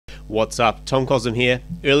What's up, Tom Cosm here.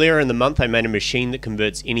 Earlier in the month I made a machine that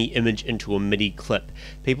converts any image into a MIDI clip.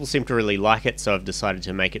 People seem to really like it, so I've decided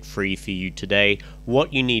to make it free for you today.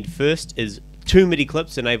 What you need first is 2 MIDI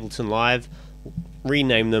clips in Ableton Live.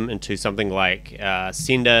 Rename them into something like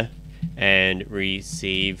sender and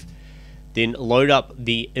receive. Then load up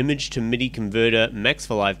the image to MIDI converter Max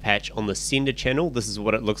for Live patch on the sender channel. This is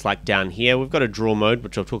what it looks like down here. We've got a draw mode,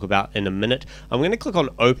 which I'll talk about in a minute. I'm going to click on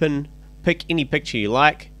open. Pick any picture you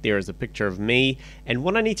like. There is a picture of me, and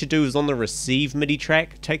what I need to do is on the receive MIDI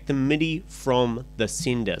track, take the MIDI from the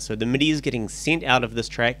sender. So the MIDI is getting sent out of this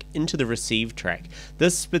track into the receive track.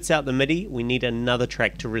 This spits out the MIDI. We need another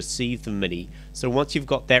track to receive the MIDI. So once you've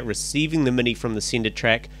got that receiving the MIDI from the sender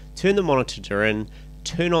track, turn the monitor in,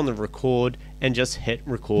 turn on the record, and just hit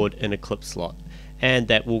record in a clip slot. And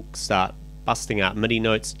that will start busting out MIDI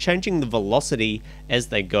notes, changing the velocity as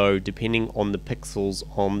they go depending on the pixels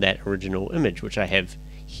on that original image, which I have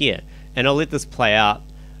here. And I'll let this play out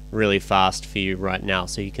really fast for you right now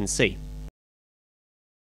so you can see.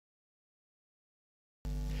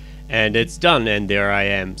 And it's done, and there I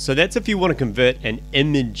am. So that's if you want to convert an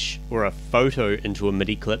image or a photo into a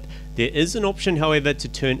MIDI clip. There is an option, however, to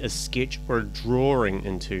turn a sketch or a drawing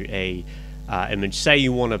into a image. Say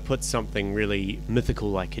you want to put something really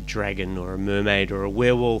mythical like a dragon or a mermaid or a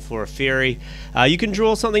werewolf or a fairy. You can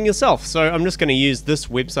draw something yourself. So I'm just going to use this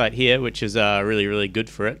website here, which is really good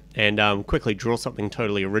for it, and quickly draw something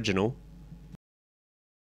totally original.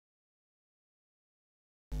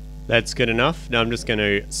 That's good enough. Now I'm just going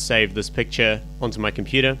to save this picture onto my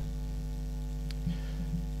computer.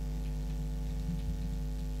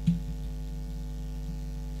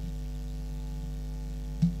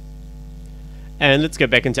 And let's go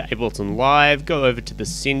back into Ableton Live, go over to the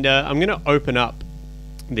sender. I'm going to open up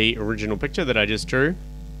the original picture that I just drew,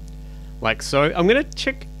 like so. I'm going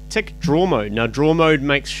to tick draw mode. Now draw mode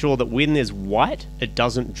makes sure that when there's white, it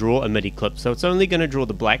doesn't draw a MIDI clip, so it's only going to draw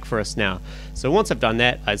the black for us now. So once I've done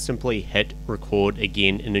that, I simply hit record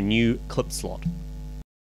again in a new clip slot.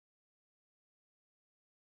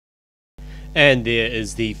 And there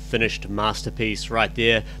is the finished masterpiece right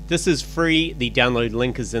there. This is free. The download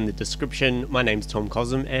link is in the description. My name's Tom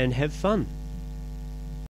Cosm, and have fun.